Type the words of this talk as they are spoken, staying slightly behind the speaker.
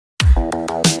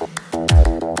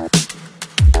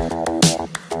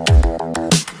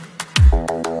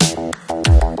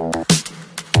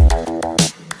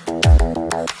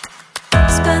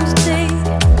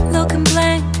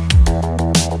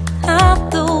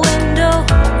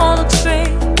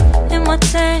my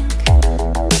tank.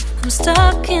 I'm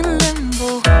stuck in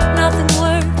limbo, nothing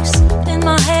works in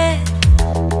my head.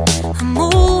 I'm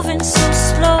moving so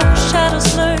slow, shadows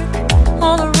lurk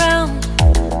all around.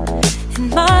 In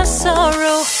my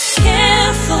sorrow,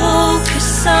 can't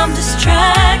focus, I'm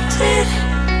distracted,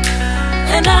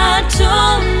 and I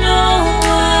don't know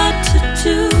what to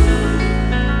do.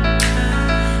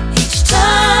 Each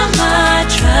time I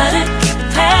try to get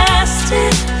past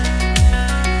it,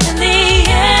 in the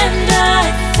end I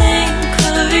think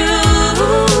of you.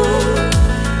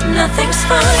 Nothing's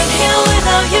fine here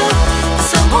without you. The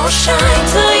sun won't shine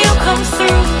till you come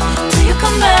through, till you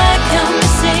come back. I'm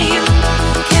missing you.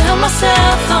 Can't help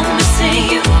myself, I'm missing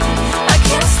you. I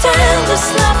can't stand this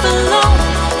life alone.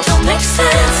 Don't make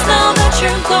sense now that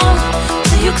you're gone.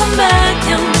 Till you come back,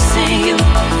 I'm missing you.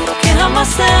 Can't help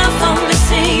myself, I'm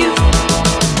missing you.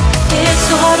 It's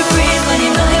so hard to breathe when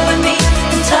you're not here with me.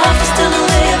 And tough is still to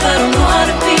live, I don't know how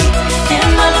to be. In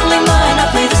my lonely mind, I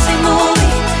play the same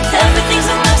movie. Everything's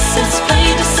a mess, it's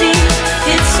plain to see.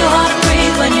 It's so hard to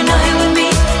breathe when you're not here with me.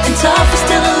 And tough is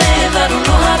still to live, I don't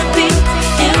know how to be.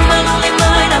 In my lonely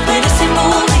mind, I play the same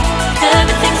movie.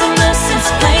 Everything's a mess, it's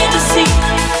plain to see.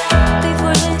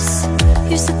 Before this,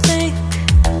 used to think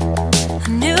I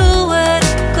knew where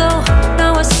to go.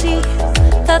 Now I see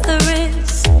that there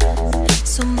is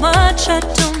so much I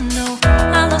don't know.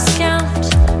 I lost count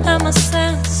and my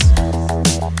sense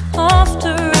of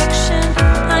direction.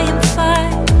 I am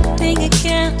fighting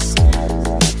against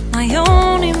my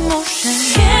own emotion.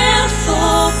 Can't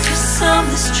focus, I'm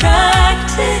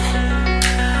distracted,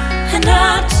 and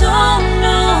I don't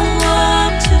know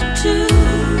what to do.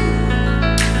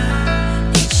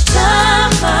 Each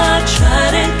time I try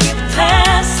to get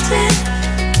past it,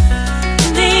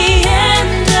 in the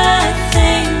end I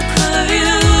think of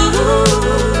you.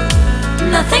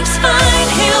 Nothing's fine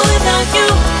here without you.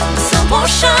 The sun won't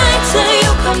shine till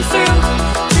you come through,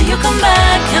 till you come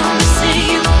back. I'm missing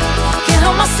you. Can't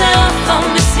help myself, I'm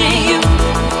missing you.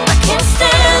 I can't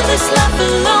stand this life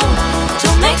alone.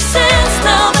 Don't make sense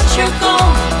now that you're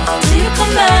gone. Till you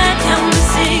come back, I'm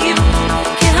missing you.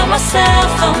 Can't help myself,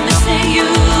 I'm missing you.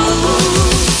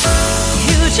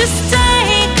 You just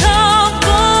take up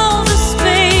all the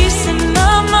space in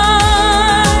my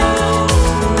mind.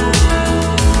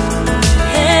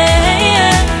 Hey,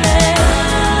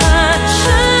 I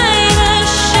try to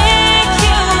shake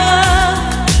you up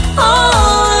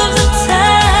all of the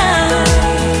time.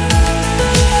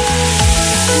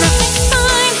 Nothing's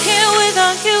fine here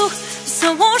without you. The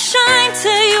sun won't shine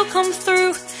till you come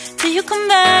through, till you come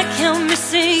back. I'm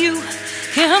missing you.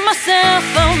 Can't help myself,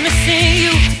 I'm missing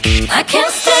you. I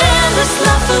can't stand this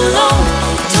life alone.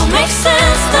 Don't make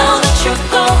sense now that you're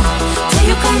gone. Till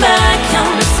you come back,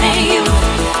 I'm missing you.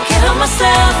 Can't help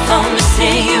myself, I'm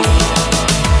missing you.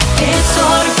 It's so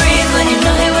hard to breathe when you're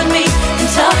not here with me. And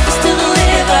tough is still to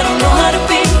live, I don't know how to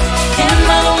be. In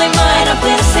my lonely mind, I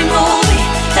play the same movie.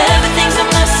 Everything's a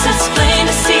mess, it's plain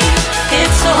to see.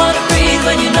 It's so hard to breathe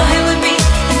when you're not here with me.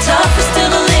 And tough is still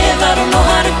to live, I don't know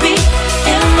how to be.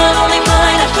 In my lonely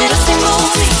mind, I play the same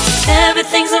movie.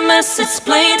 Everything's a mess, it's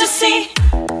plain to see.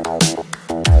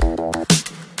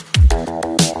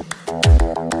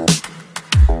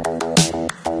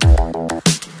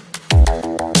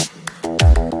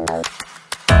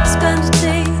 Spend a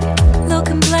day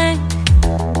looking blank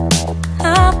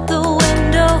out the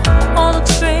window. All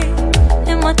looks great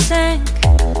in my tank.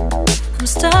 I'm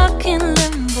stuck in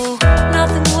limbo,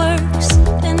 nothing works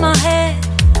in my head.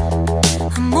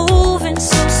 I'm moving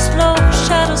so slow,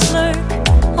 shadows lurk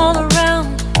all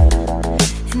around.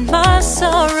 In my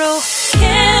sorrow,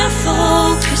 can't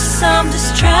focus, I'm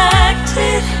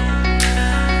distracted,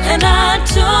 and I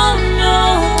don't know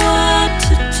what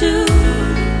to do.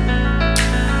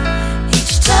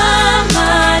 Each time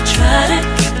I try to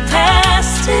get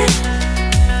past it,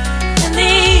 in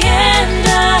the end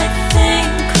I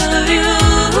think of you.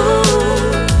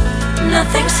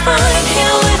 Nothing's fine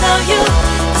here without you.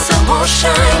 The sun won't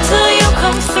shine till you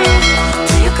come through,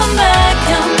 till you come back.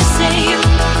 I'm missing you.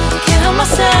 Can't help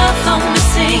myself, I'm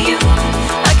missing you.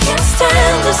 I can't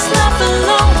stand this life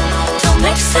alone. Don't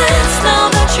make sense now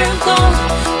that you're gone.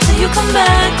 Till you come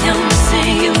back, I'm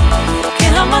missing you.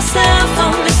 Can't help myself,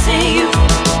 I'm missing you.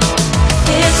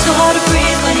 It's so hard to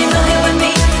breathe when you're not here with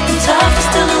me. And tough is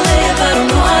still to live, I don't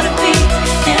know how to be.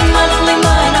 In my lonely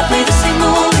mind, I play the same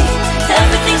movie.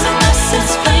 Everything's a mess,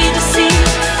 it's plain to see.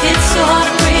 It's so hard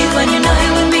to breathe when you're not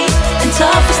here with me. And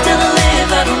tough is still to live,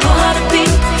 I don't know how to be.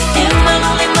 In my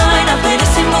lonely mind, I play the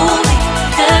same movie.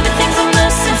 Everything's a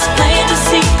mess, it's plain to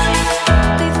see.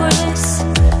 Before this,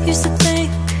 used to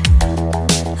think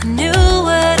I knew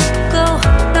where to go.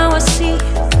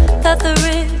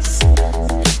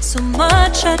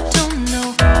 much I don't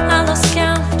know. I lost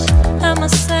count of my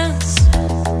sense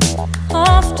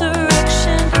of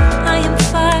direction. I am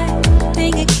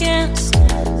fighting against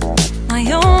my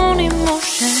own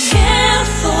emotion. Can't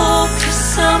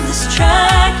focus, I'm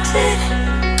distracted,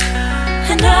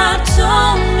 and I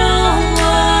don't know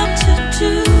what to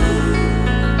do.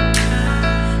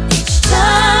 Each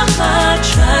time I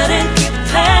try to get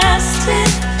past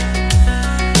it,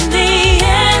 in the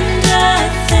end I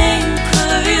think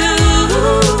of you.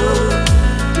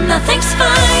 Nothing's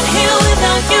fine here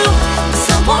without you. The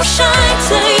sun won't shine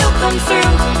till you come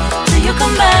through, till you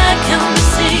come back. I'm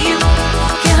missing you.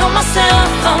 Can't help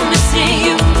myself, I'm missing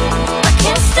you. I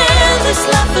can't stand this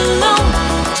life alone.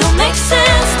 Don't make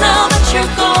sense now that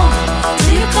you're gone.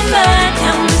 Till you come back,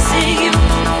 I'm missing you.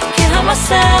 Can't help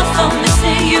myself, I'm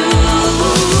missing you.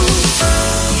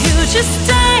 You just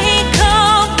take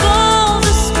up all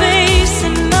the space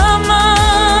in my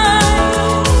mind.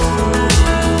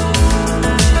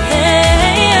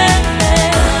 Hey,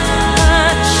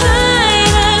 I try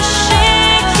to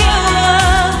shake you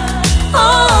up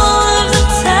all of the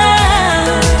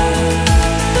time.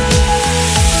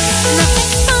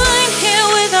 Nothing's fine here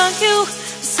without you.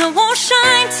 The sun won't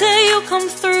shine till you come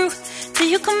through, till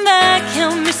you come back.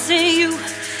 I'm missing you.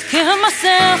 Can't help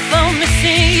myself, I'm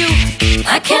missing you.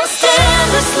 I can't stand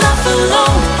this life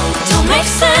alone. Don't make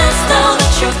sense now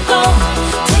that you're gone.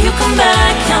 Till you come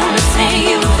back, I'm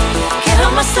missing you. Can't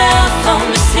help myself, I'm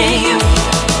missing you.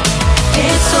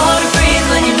 It's so hard to breathe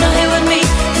when you're not here with me,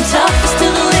 and tough is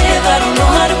still to live, I don't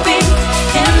know how to be.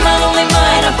 In my lonely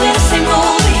mind, I play the same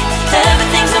movie.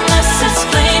 Everything's a mess, it's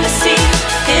plain to see.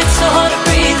 It's so hard to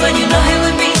breathe when you're not here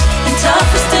with me, and tough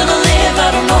is still to live, I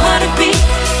don't know how to be.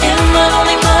 In my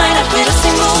lonely mind, I play the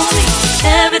same movie.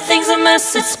 Everything's a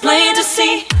mess, it's plain to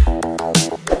see.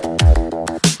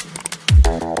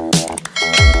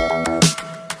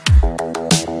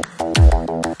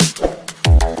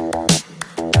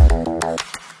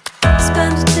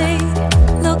 Spend a day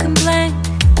looking blank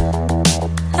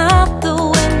out the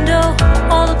window,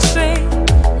 all looks great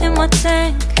in my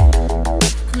tank.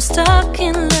 I'm stuck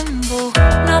in limbo,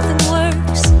 nothing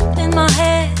works in my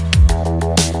head.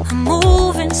 I'm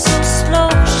moving so slow,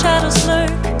 shadows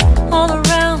lurk all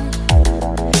around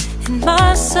in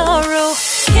my sorrow.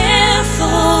 Can't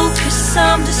focus,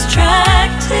 I'm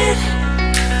distracted,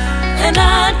 and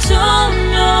I don't